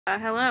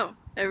Hello,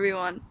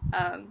 everyone.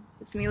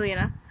 It's me,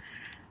 Lena.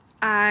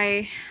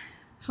 I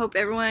hope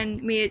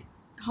everyone made it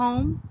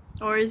home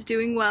or is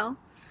doing well.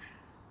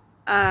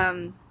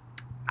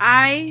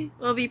 I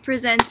will be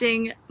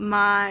presenting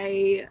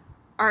my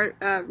art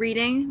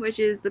reading, which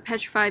is The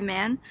Petrified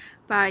Man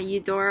by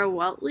Eudora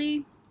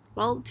Welty.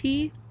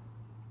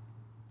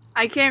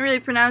 I can't really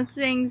pronounce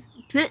things.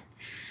 I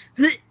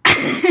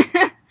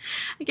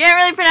can't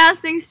really pronounce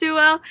things too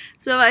well,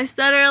 so if I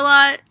stutter a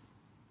lot,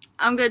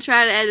 I'm gonna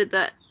try to edit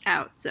that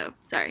out, so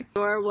sorry.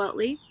 Eudora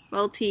Welty.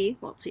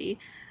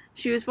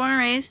 She was born and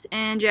raised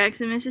in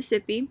Jackson,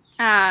 Mississippi,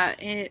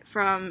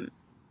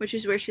 which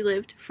is where she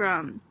lived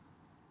from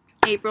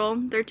April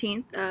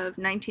 13th of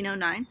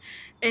 1909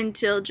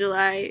 until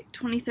July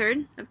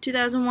 23rd of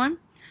 2001.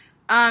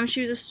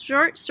 She was a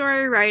short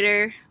story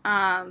writer,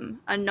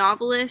 a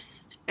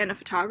novelist, and a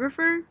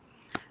photographer.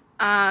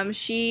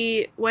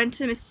 She went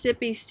to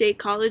Mississippi State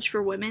College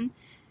for Women,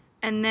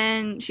 and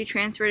then she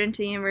transferred into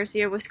the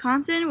University of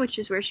Wisconsin, which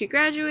is where she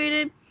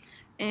graduated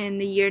in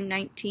the year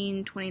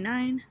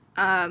 1929.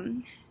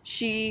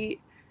 She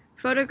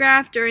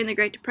photographed during the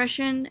Great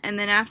Depression, and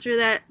then after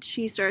that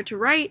she started to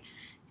write,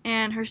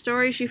 and her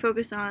stories she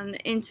focused on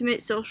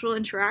intimate social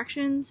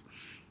interactions,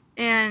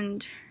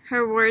 and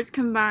her words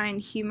combine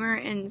humor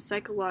and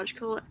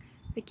psychological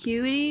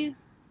equity.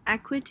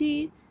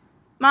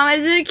 Mom,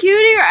 is it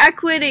acuity or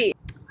equity?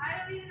 I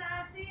don't even know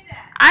how to say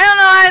that. I don't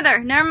know either.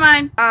 Never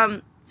mind.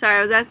 Sorry,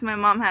 I was asking my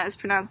mom how to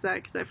pronounce that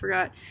because I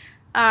forgot.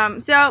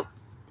 So,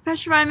 The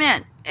Petrified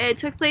Man. It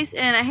took place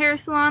in a hair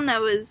salon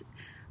that was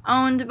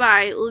owned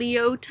by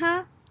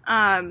Leota,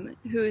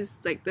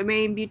 who's like the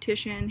main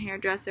beautician,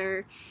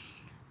 hairdresser.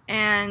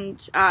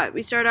 And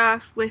we start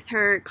off with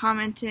her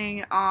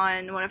commenting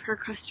on one of her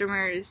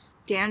customers'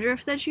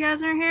 dandruff that she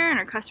has in her hair, and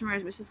her customer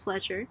is Mrs.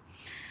 Fletcher.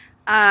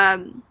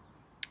 And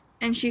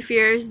she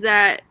fears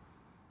that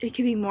it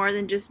could be more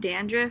than just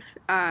dandruff.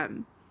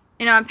 And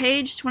on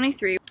page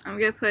 23, I'm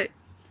going to put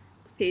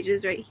the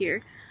pages right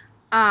here.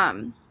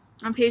 On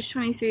page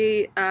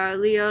 23,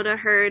 Leota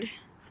heard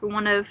from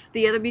one of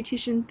the other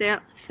beautician,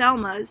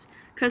 Thelma's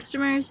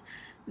customers,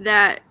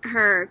 that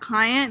her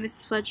client,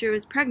 Mrs. Fletcher,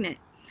 was pregnant,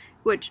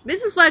 which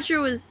Mrs. Fletcher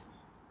was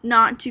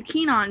not too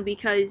keen on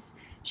because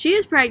she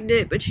is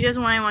pregnant, but she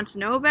doesn't want anyone to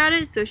know about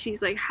it, so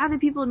she's like, how do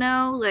people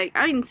know? Like,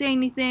 I didn't say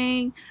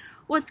anything.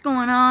 What's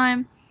going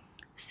on?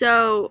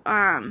 So,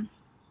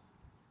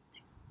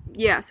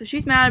 yeah, so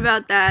she's mad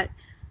about that.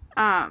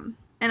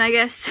 And I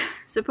guess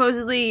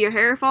supposedly your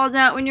hair falls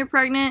out when you're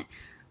pregnant,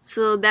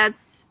 so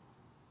that's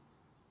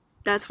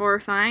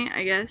horrifying,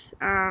 I guess.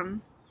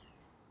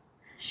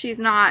 She's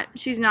not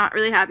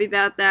really happy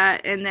about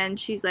that, and then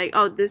she's like,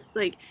 oh, this,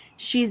 like,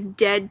 she's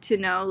dead to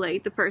know,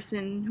 like, the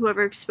person,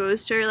 whoever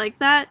exposed her like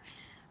that.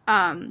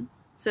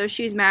 So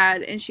she's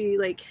mad, and she,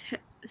 like,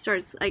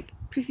 starts, like,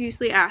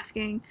 profusely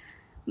asking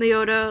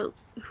Leota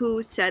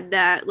who said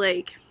that,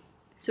 like,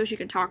 so she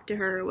can talk to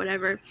her or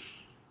whatever.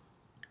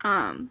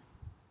 And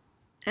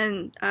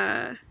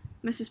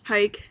Mrs.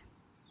 Pike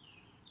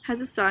has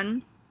a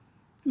son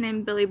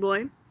named Billy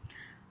Boy.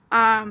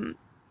 And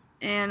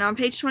on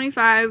page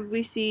 25,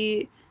 we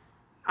see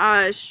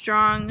a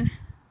strong,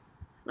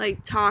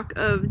 like, talk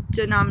of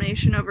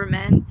domination over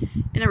men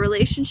in a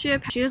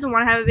relationship. She doesn't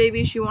want to have a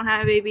baby. She won't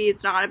have a baby.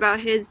 It's not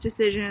about his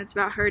decision. It's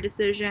about her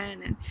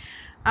decision.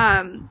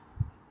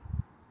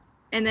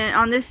 And then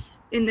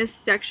in this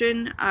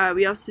section,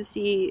 we also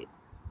see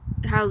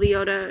how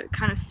Leota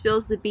kind of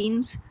spills the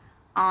beans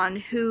on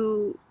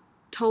who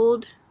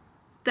told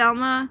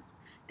Thelma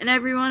and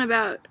everyone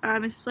about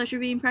Mrs. Fletcher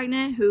being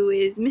pregnant, who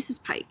is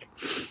Mrs. Pike,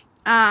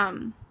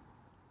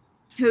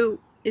 who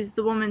is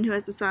the woman who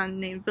has a son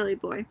named Billy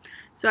Boy.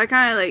 So I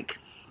kind of, like,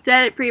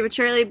 said it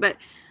prematurely, but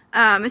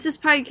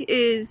Mrs. Pike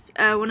is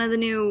one of the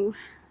new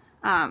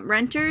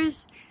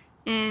renters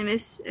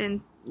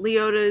in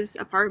Leota's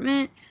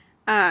apartment.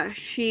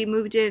 She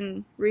moved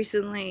in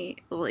recently,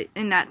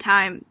 in that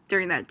time,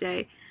 during that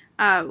day,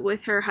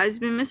 with her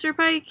husband, Mr.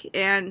 Pike,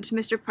 and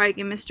Mr. Pike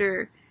and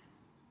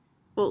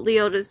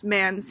Leota's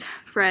man's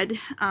Fred.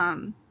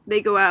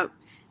 They go out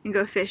and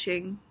go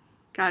fishing.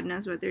 God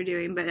knows what they're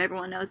doing, but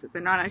everyone knows that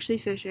they're not actually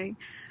fishing.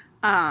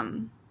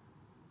 And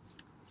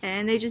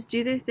they just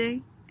do their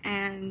thing,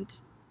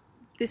 and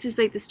this is,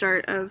 like, the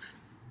start of,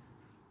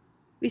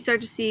 we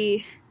start to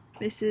see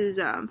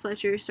Mrs.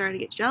 Fletcher starting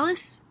to get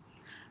jealous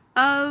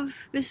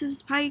of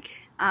Mrs.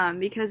 Pike,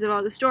 because of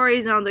all the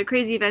stories and all the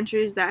crazy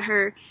adventures that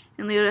her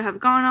and Leota have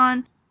gone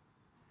on.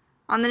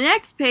 On the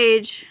next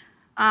page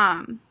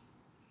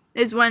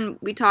is when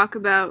we talk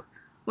about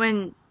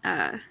when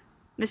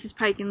Mrs.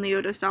 Pike and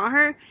Leota saw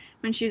her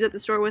when she was at the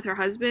store with her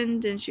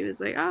husband, and she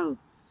was like, oh,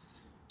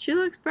 she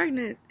looks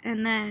pregnant.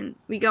 And then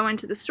we go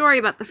into the story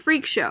about the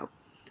freak show.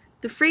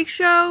 The freak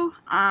show,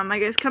 I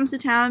guess, comes to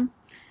town,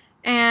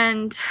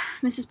 and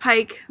Mrs.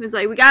 Pike was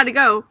like, we gotta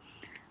go.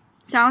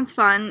 Sounds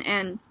fun,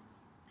 and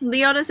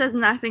Leota says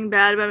nothing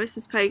bad about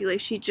Mrs. Pike. Like,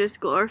 she just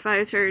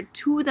glorifies her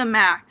to the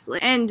max.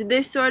 Like, and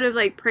this sort of,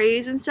 like,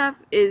 praise and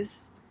stuff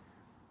is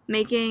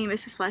making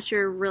Mrs.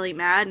 Fletcher really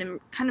mad and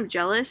kind of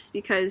jealous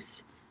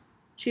because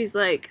she's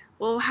like,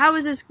 well, how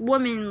is this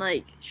woman,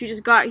 like, she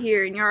just got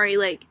here and you're already,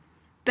 like,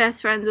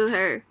 best friends with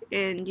her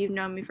and you've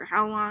known me for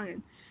how long?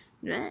 And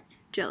bleh,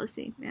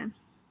 jealousy, man,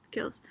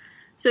 kills.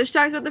 So she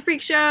talks about the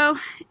freak show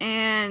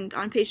and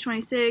on page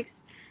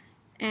 26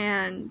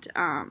 and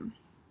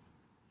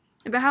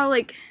about how,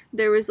 like,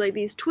 there was, like,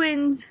 these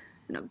twins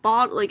in a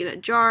bottle, like, in a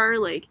jar,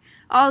 like,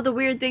 all the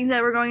weird things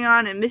that were going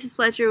on, and Mrs.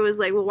 Fletcher was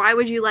like, well, why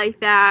would you like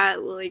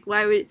that? Well, like,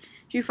 why would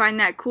you find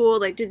that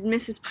cool? Like, did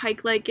Mrs.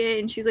 Pike like it?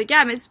 And she's like,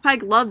 yeah, Mrs.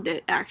 Pike loved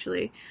it,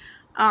 actually.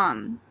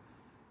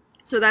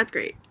 So that's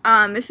great.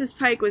 Mrs.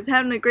 Pike was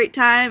having a great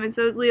time, and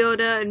so was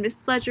Leota, and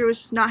Mrs. Fletcher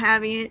was just not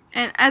having it.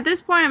 And at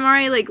this point, I'm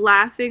already, like,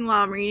 laughing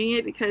while I'm reading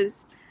it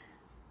because,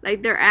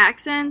 like, their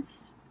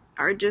accents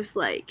are just,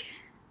 like,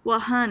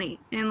 well, honey,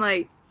 and,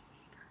 like,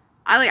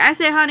 I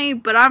say honey,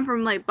 but I'm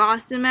from, like,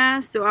 Boston,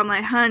 Mass, so I'm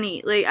like,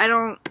 honey. Like, I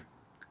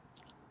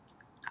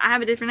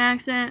have a different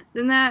accent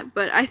than that,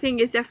 but I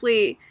think it's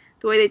definitely,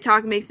 the way they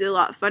talk makes it a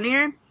lot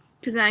funnier,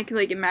 because then I can,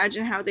 like,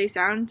 imagine how they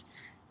sound,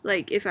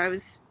 like, if I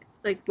was,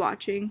 like,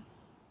 watching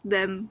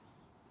them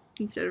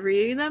instead of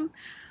reading them,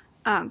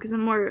 because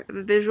I'm more of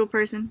a visual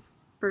person,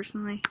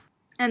 personally.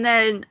 And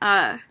then,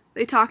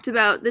 they talked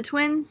about the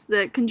twins,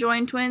 the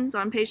conjoined twins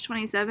on page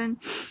 27,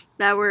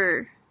 that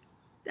were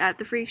at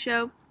the freak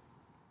show.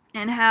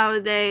 And how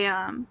they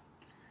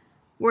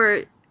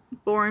were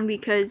born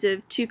because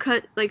of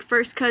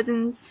first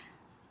cousins,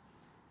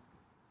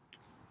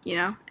 you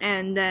know,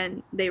 and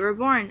then they were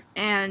born.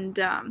 And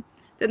then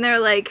they're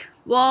like,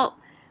 well,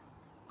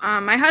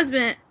 my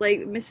husband,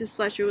 like, Mrs.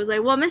 Fletcher was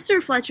like, well,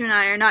 Mr. Fletcher and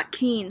I are not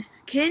kin?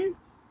 I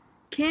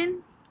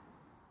don't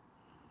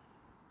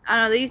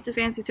know, they used a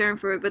fancy term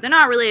for it, but they're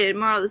not related,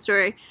 moral of the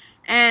story.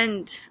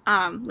 And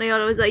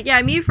Leota was like,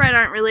 yeah, me and Fred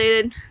aren't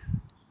related,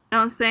 I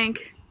don't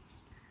think.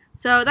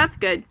 So that's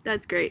good.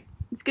 That's great.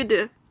 It's good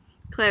to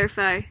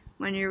clarify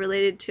when you're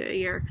related to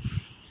your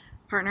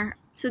partner.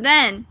 So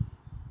then,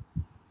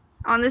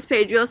 on this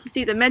page, you also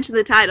see the mention of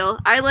the title.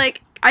 I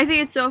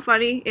think it's so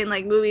funny in,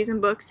 like, movies and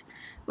books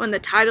when the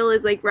title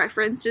is, like,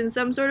 referenced in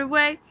some sort of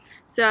way.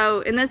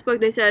 So in this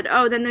book, they said,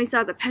 oh, then we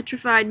saw the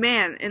Petrified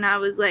Man, and I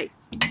was like,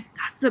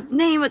 that's the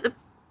name of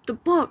the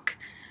book.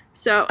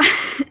 So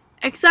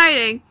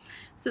exciting.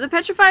 So the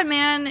Petrified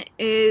Man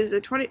is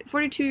a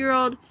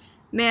 42-year-old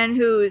man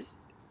who's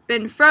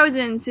been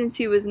frozen since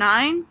he was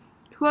 9,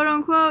 quote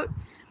unquote.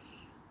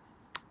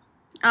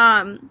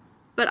 But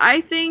I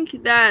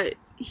think that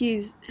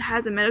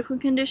has a medical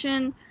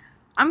condition.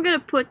 I'm gonna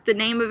put the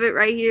name of it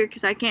right here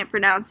because I can't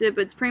pronounce it,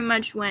 but it's pretty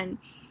much when,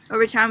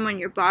 over time, when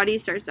your body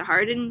starts to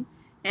harden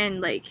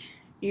and, like,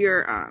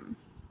 your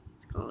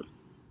what's it called?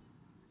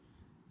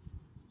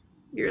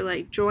 Your,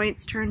 like,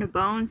 joints turn to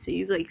bone, so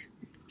you, like,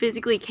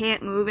 physically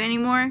can't move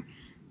anymore.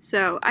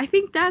 So I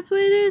think that's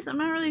what it is. I'm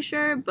not really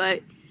sure,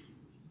 but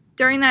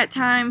during that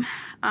time,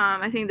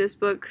 I think this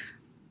book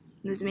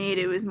was made,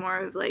 it was more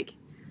of, like,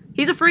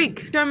 he's a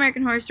freak.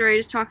 American Horror Story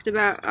just talked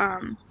about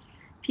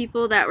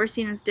people that were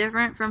seen as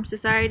different from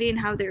society and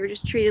how they were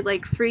just treated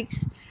like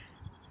freaks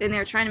and they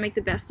were trying to make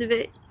the best of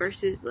it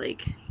versus,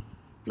 like,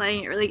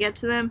 letting it really get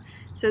to them.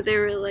 So they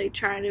were, like,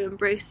 trying to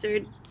embrace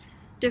their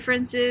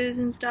differences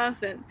and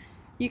stuff, and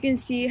you can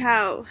see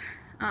how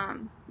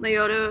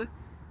Leota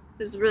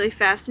was really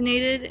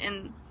fascinated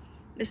and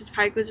Mrs.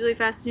 Pike was really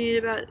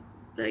fascinated about,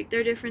 like,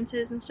 their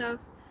differences and stuff.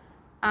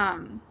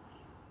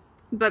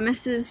 But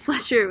Mrs.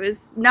 Fletcher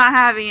was not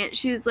having it.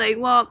 She was like,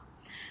 well,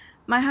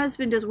 my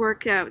husband does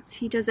workouts.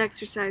 He does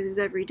exercises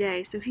every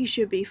day, so he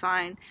should be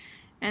fine.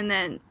 And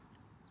then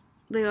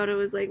Leota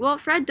was like, well,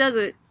 Fred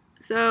doesn't,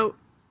 so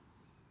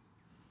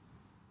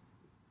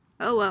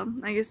oh well,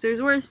 I guess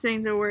there's worse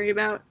things to worry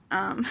about.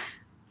 I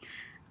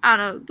don't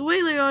know, the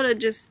way Leota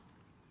just,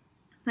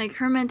 like,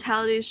 her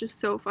mentality is just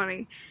so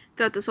funny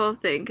throughout this whole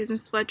thing, because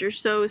Mrs. Fletcher's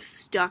so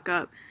stuck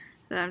up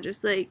that I'm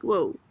just like,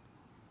 whoa,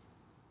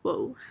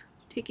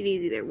 take it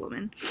easy there,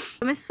 woman.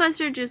 But Mrs.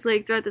 Fletcher just,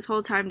 like, throughout this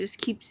whole time just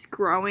keeps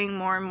growing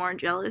more and more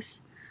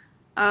jealous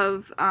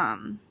of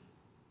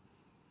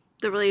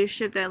the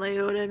relationship that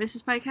Leota and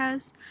Mrs. Pike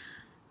has.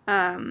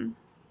 And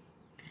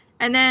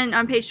then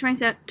on page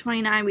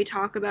 29 we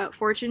talk about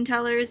fortune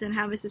tellers and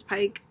how Mrs.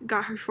 Pike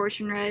got her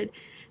fortune read,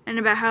 and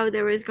about how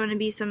there was going to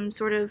be some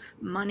sort of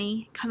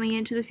money coming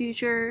into the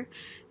future.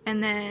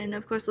 And then,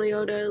 of course,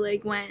 Leota,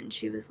 like, when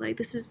she was like,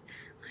 this is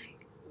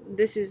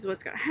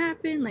what's gonna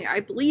happen, like, I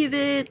believe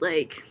it,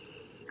 like,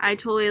 I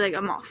totally, like,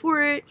 I'm all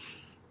for it.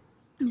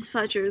 Miss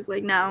Fletcher was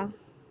like, no,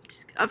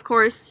 just, of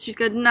course, she's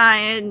gonna deny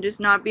it and just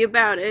not be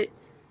about it.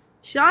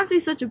 She's honestly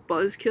such a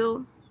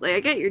buzzkill. Like, I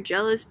get you're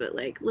jealous, but,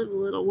 like, live a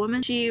little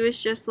woman. She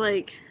was just,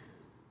 like,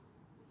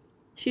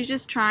 she's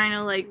just trying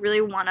to, like, really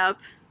one-up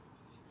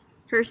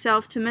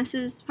herself to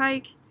Mrs.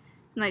 Pike,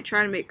 and, like,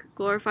 trying to make her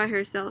glorify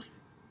herself,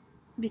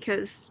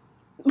 because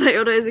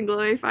Leota isn't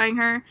glorifying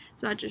her.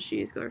 It's not just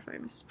she's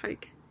glorifying Mrs.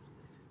 Pike.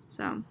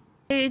 So,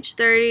 page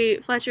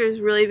 30, Fletcher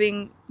is really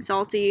being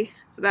salty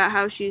about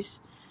how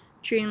she's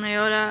treating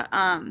Leota.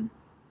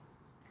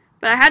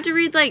 But I had to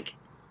read, like,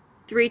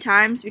 3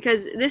 times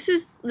because this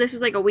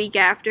was like a week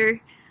after,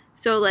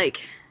 so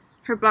like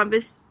her bump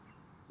is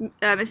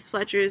Mrs.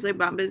 Fletcher's like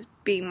bump is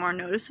being more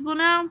noticeable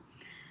now.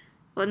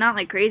 Well, not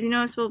like crazy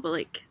noticeable, but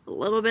like a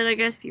little bit, I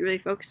guess, if you really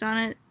focus on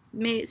it,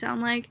 made it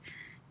sound like.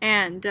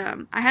 And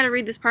I had to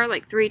read this part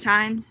like 3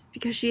 times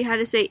because she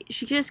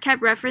just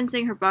kept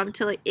referencing her bump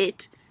to like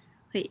it,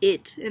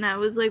 and I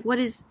was like, what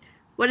is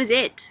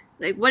it?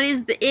 Like, what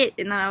is the it?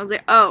 And then I was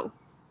like, oh,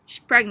 she's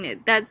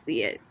pregnant. That's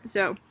the it.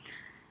 So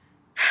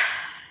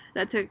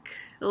that took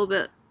a little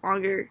bit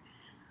longer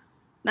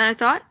than I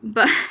thought,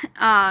 but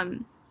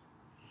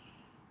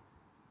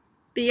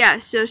yeah.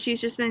 So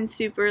she's just been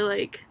super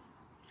like,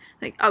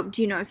 oh,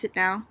 do you notice it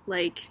now?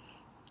 Like,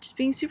 just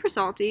being super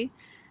salty,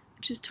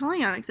 which is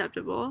totally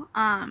unacceptable.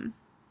 But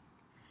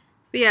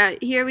yeah,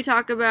 here we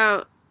talk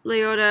about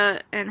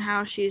Leota and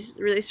how she's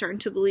really starting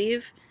to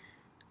believe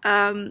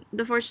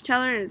the fortune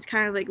teller, and it's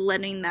kind of like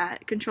letting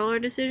that control her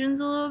decisions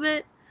a little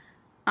bit.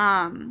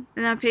 And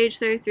on page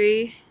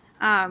 33,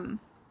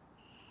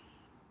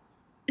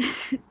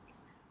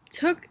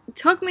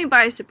 took me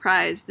by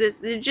surprise.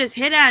 It just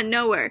hit out of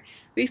nowhere.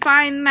 We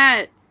find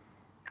that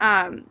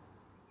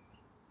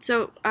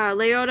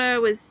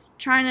Leota was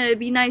trying to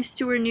be nice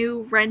to her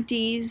new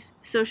rentees,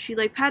 so she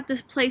like had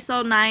this place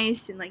all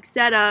nice and like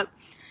set up,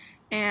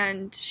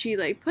 and she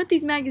like put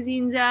these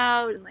magazines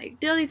out and like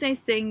did all these nice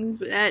things,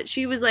 but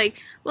she was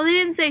like, well, they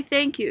didn't say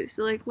thank you,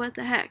 so like what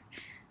the heck.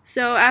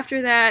 So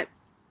after that,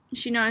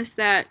 she noticed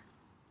that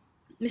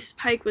Mrs.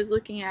 Pike was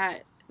looking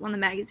at one of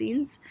the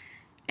magazines,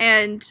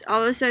 and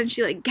all of a sudden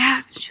she like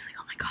gasped. She's like,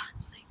 oh my god,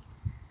 like,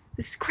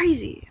 this is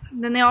crazy.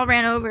 And then they all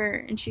ran over,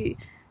 and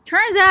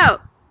turns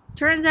out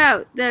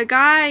the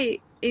guy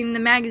in the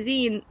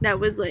magazine that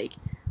was like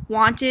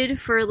wanted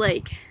for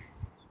like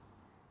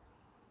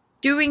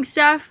doing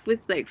stuff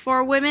with like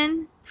 4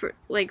 women for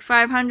like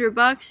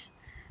 $500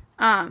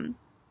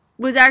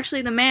 was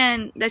actually the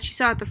man that she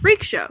saw at the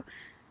freak show,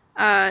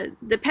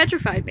 the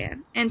Petrified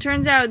Man. And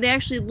turns out they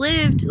actually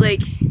lived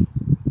like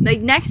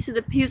next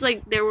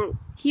to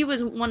he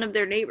was one of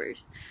their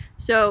neighbors.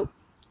 So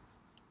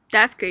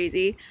that's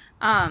crazy.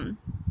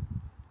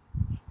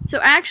 So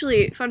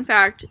actually, fun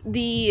fact,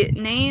 the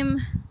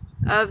name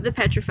of the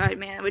Petrified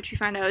Man, which we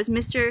find out is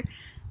Mr.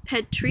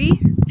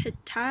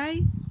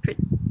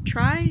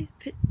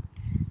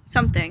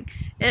 Something.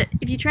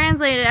 If you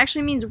translate it,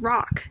 actually means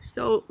rock.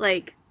 So,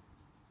 like,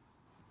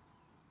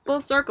 full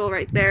circle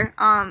right there.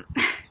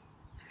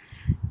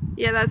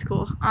 Yeah, that's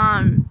cool.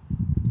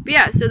 But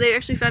yeah, so they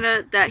actually found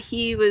out that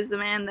he was the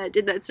man that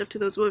did that stuff to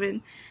those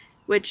women,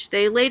 which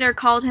they later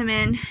called him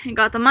in and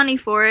got the money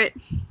for it.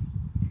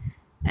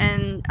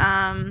 And,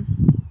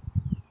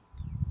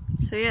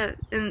 so yeah,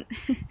 and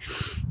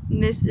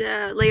Miss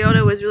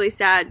Leota was really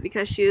sad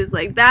because she was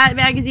like, that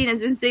magazine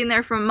has been sitting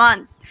there for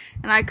months,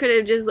 and I could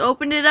have just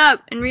opened it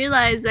up and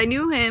realized I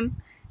knew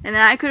him, and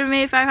that I could have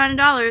made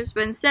 $500,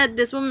 but instead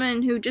this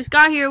woman who just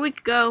got here a week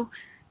ago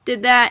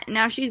did that, and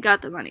now she's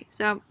got the money.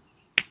 So,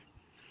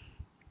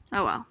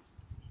 oh well.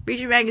 Read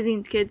your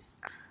magazines, kids.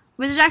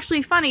 Which is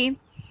actually funny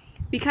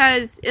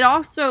because it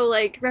also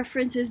like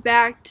references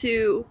back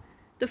to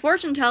the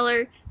fortune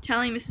teller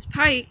telling Mrs.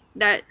 Pike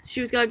that she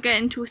was going to get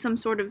into some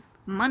sort of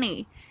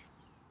money.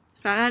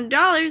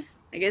 $500.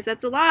 I guess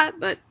that's a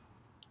lot, but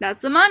that's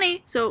the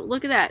money. So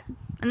look at that.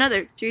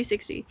 Another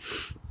 360.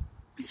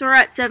 So we're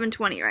at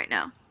 720 right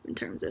now in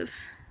terms of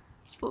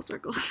full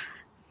circles.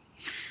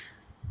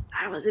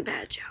 That was a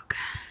bad joke.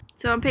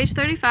 So on page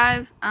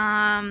 35,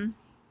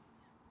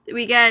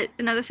 we get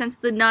another sense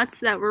of the nuts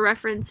that were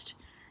referenced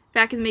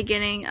back in the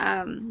beginning.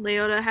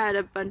 Leota had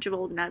a bunch of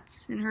old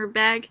nuts in her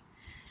bag.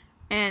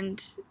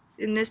 And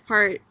in this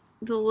part,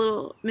 the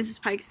little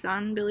Mrs. Pike's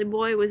son, Billy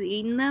Boy, was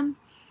eating them.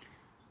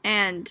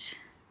 And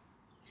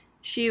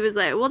she was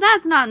like, well,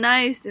 that's not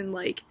nice. And,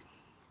 like,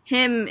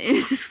 him and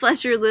Mrs.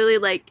 Fletcher literally,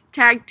 like,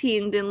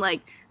 tag-teamed and,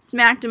 like,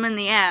 smacked him in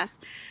the ass.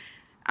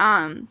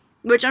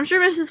 Which I'm sure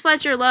Mrs.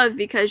 Fletcher loved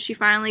because she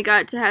finally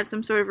got to have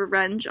some sort of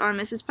revenge on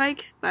Mrs.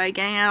 Pike by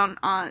getting out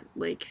on,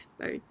 like,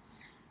 by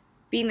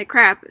beating the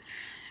crap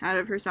out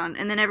of her son.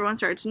 And then everyone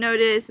started to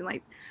notice, and,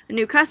 like, a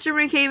new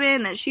customer came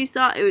in that she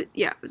saw. It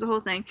was a whole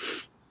thing.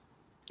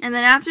 And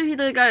then after he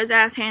got his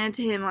ass handed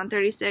to him on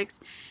 36,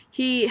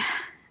 he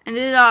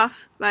ended it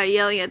off by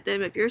yelling at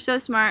them, if you're so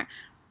smart,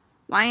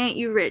 why ain't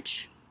you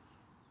rich?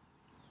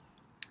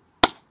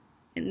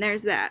 And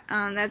there's that.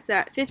 That's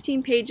that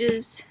 15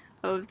 pages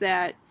of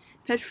that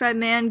Petrified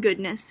Man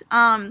goodness. So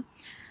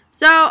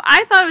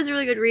I thought it was a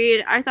really good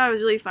read. I thought it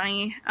was really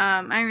funny.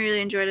 I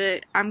really enjoyed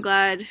it. I'm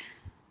glad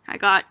I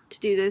got to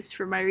do this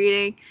for my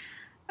reading.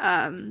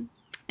 And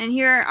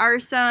here are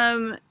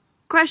some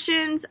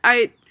questions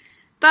I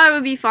thought it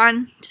would be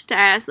fun just to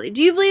ask. Like,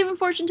 do you believe in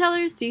fortune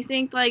tellers? Do you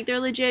think like they're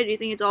legit? Do you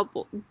think it's all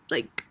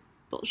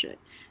bullshit,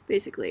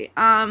 basically?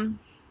 I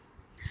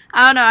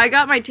don't know. I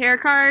got my tarot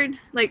card.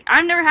 Like,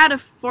 I've never had a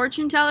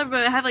fortune teller,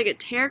 but I have like a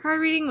tarot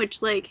card reading,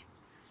 which like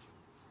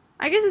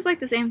I guess it's like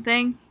the same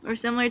thing or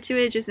similar to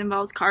it. It just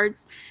involves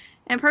cards.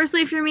 And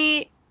personally, for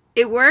me,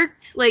 it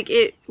worked. Like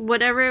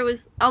whatever it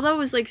was, although it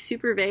was like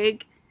super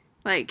vague,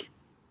 Like,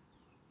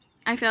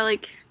 I felt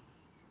like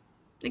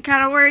it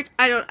kind of worked.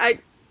 I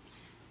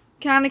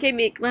kind of gave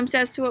me a glimpse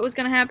as to what was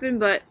going to happen,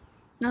 but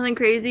nothing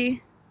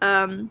crazy.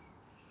 So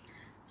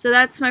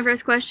that's my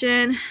first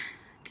question.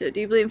 So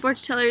do you believe in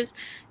fortune tellers?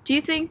 Do you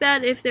think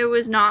that if there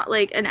was not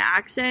like an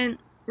accent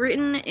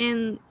written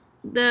in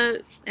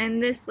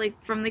this,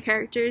 like, from the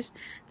characters,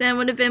 then it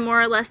would have been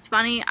more or less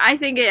funny? I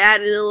think it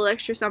added a little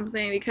extra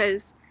something,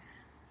 because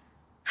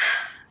I'm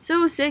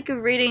so sick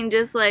of reading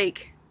just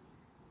like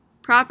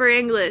proper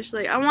English.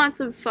 Like, I want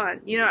some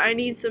fun, you know, I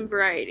need some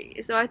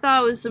variety. So I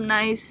thought it was some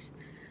nice,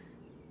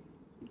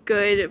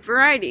 good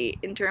variety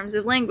in terms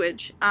of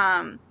language.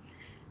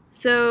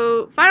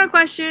 So, final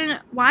question,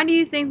 why do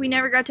you think we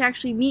never got to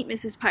actually meet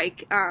Mrs.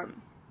 Pike?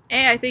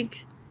 I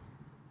think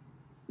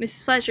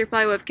Mrs. Fletcher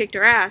probably would have kicked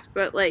her ass,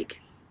 but,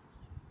 like,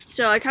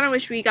 still, I kind of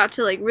wish we got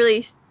to, like,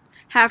 really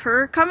have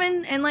her come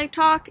in and, like,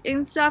 talk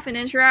and stuff and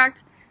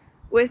interact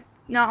with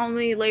not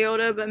only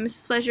Leota, but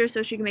Mrs. Fletcher,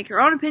 so she can make her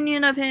own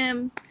opinion of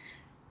him.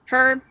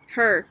 Her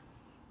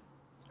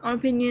own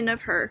opinion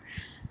of her.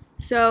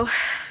 So,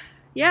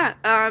 yeah,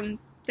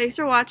 thanks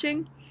for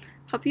watching.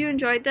 Hope you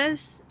enjoyed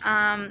this.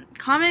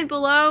 Comment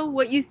below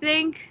what you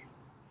think.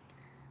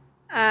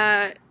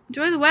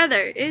 Enjoy the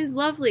weather. It is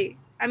lovely.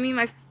 I mean,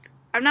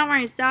 I'm not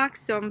wearing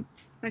socks, so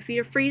my feet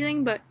are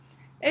freezing, but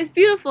it's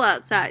beautiful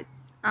outside.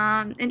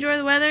 Enjoy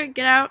the weather.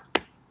 Get out,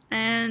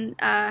 and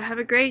have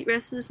a great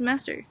rest of the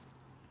semester.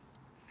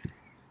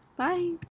 Bye.